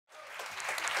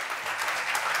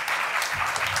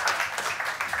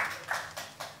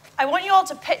I want you all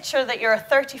to picture that you're a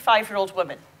 35-year-old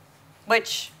woman,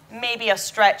 which may be a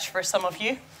stretch for some of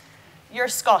you. You're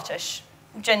Scottish,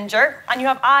 ginger, and you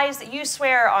have eyes that you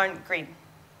swear aren't green.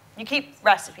 You keep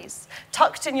recipes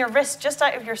tucked in your wrist just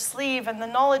out of your sleeve and the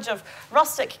knowledge of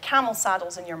rustic camel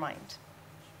saddles in your mind.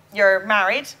 You're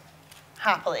married,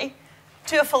 happily,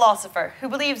 to a philosopher who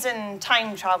believes in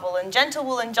time travel and gentle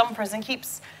woolen jumpers and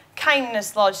keeps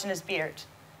kindness lodged in his beard.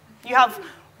 You have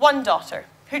one daughter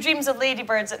who dreams of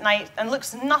ladybirds at night and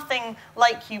looks nothing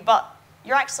like you, but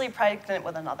you're actually pregnant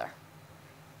with another.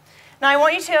 Now, I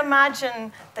want you to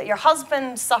imagine that your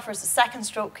husband suffers a second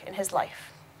stroke in his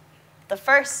life. The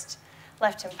first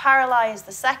left him paralyzed,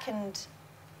 the second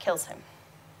kills him.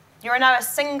 You are now a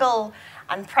single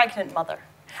and pregnant mother,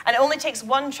 and it only takes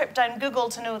one trip down Google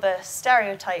to know the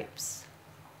stereotypes.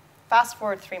 Fast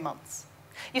forward 3 months.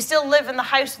 You still live in the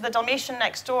house with the Dalmatian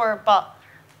next door, but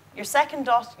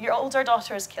your older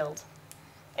daughter is killed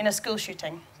in a school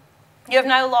shooting. You have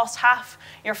now lost half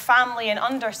your family in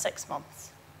under 6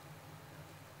 months.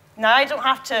 Now, I don't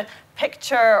have to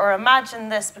picture or imagine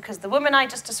this because the woman I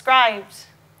just described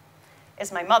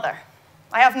is my mother.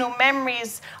 I have no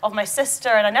memories of my sister,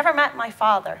 and I never met my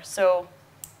father, so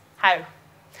how?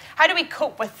 How do we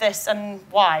cope with this, and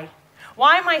why?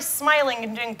 Why am I smiling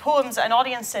and doing poems at an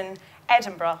audience in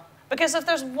Edinburgh? Because if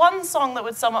there's one song that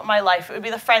would sum up my life, it would be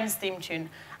the Friends theme tune,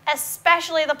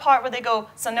 especially the part where they go,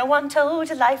 "So no one told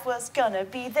you life was gonna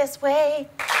be this way."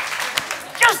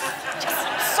 Just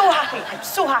so happy. I'm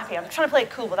so happy. I'm trying to play it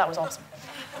cool, but that was awesome.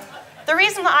 The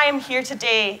reason that I am here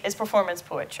today is performance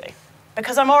poetry.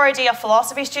 Because I'm already a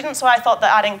philosophy student, so I thought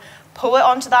that adding poet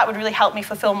onto that would really help me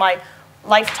fulfill my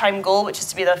lifetime goal, which is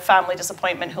to be the family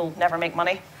disappointment who'll never make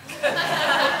money.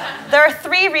 There are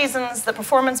 3 reasons that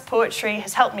performance poetry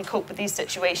has helped me cope with these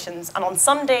situations, and on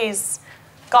some days,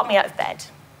 got me out of bed.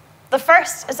 The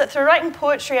first is that through writing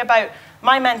poetry about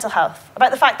my mental health,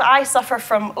 about the fact that I suffer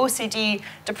from OCD,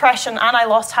 depression, and I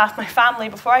lost half my family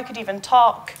before I could even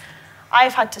talk,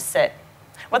 I've had to sit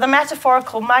with a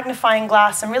metaphorical magnifying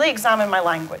glass and really examine my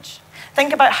language.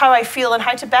 Think about how I feel and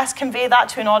how to best convey that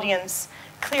to an audience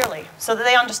clearly so that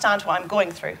they understand what I'm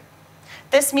going through.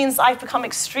 This means I've become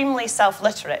extremely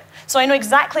self-literate, so I know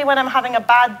exactly when I'm having a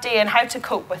bad day and how to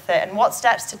cope with it and what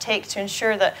steps to take to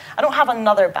ensure that I don't have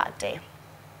another bad day.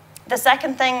 The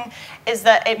second thing is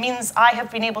that it means I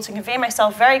have been able to convey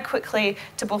myself very quickly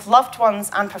to both loved ones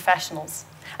and professionals.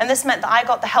 And this meant that I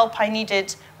got the help I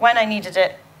needed when I needed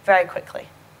it very quickly.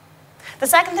 The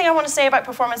second thing I want to say about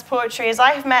performance poetry is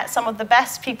I have met some of the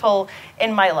best people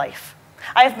in my life.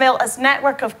 I have built a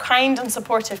network of kind and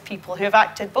supportive people who have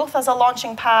acted both as a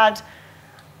launching pad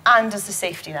and as a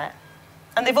safety net.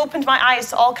 And they've opened my eyes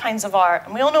to all kinds of art.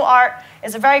 And we all know art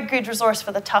is a very good resource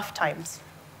for the tough times.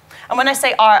 And when I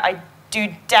say art, I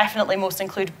do definitely most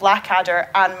include Blackadder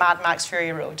and Mad Max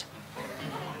Fury Road.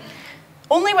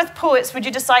 Only with poets would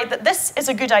you decide that this is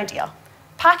a good idea.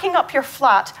 Packing up your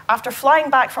flat after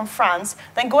flying back from France,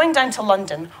 then going down to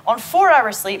London on 4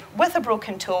 hours sleep with a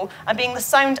broken toe and being the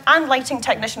sound and lighting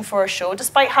technician for a show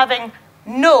despite having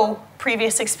no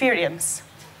previous experience.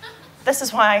 This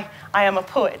is why I am a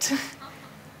poet.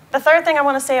 The third thing I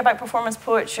want to say about performance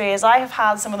poetry is I have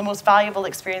had some of the most valuable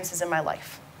experiences in my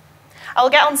life. I'll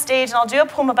get on stage and I'll do a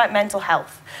poem about mental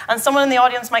health, and someone in the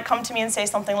audience might come to me and say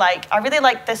something like, "I really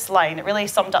like this line, it really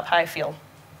summed up how I feel."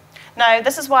 Now,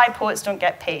 this is why poets don't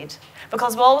get paid,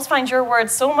 because we'll always find your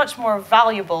words so much more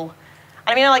valuable.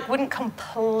 I mean, I wouldn't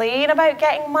complain about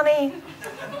getting money,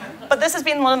 but this has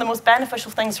been one of the most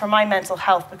beneficial things for my mental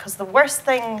health, because the worst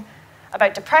thing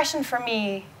about depression for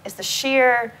me is the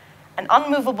sheer and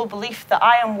unmovable belief that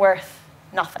I am worth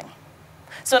nothing.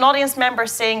 So an audience member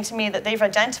saying to me that they've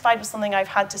identified with something I've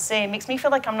had to say makes me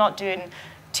feel like I'm not doing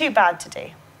too bad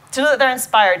today. To know that they're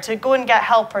inspired to go and get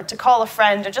help or to call a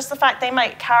friend, or just the fact they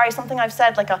might carry something I've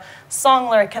said like a song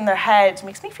lyric in their head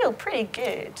makes me feel pretty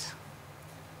good.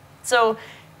 So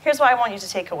here's what I want you to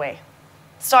take away.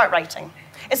 Start writing.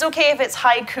 It's okay if it's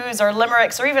haikus or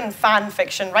limericks or even fan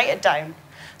fiction, write it down.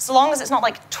 So long as it's not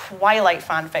like Twilight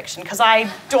fan fiction, because I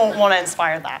don't want to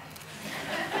inspire that.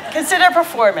 Consider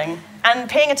performing and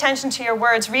paying attention to your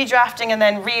words, redrafting and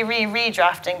then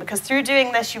redrafting, because through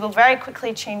doing this, you will very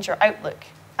quickly change your outlook,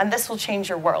 and this will change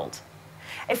your world.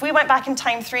 If we went back in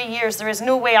time 3 years, there is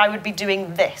no way I would be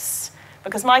doing this,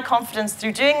 because my confidence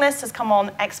through doing this has come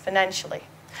on exponentially.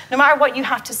 No matter what you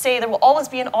have to say, there will always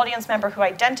be an audience member who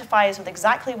identifies with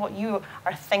exactly what you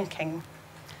are thinking.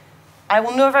 I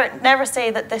will never say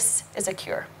that this is a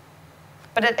cure,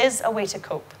 but it is a way to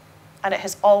cope, and it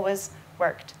has always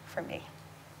worked for me.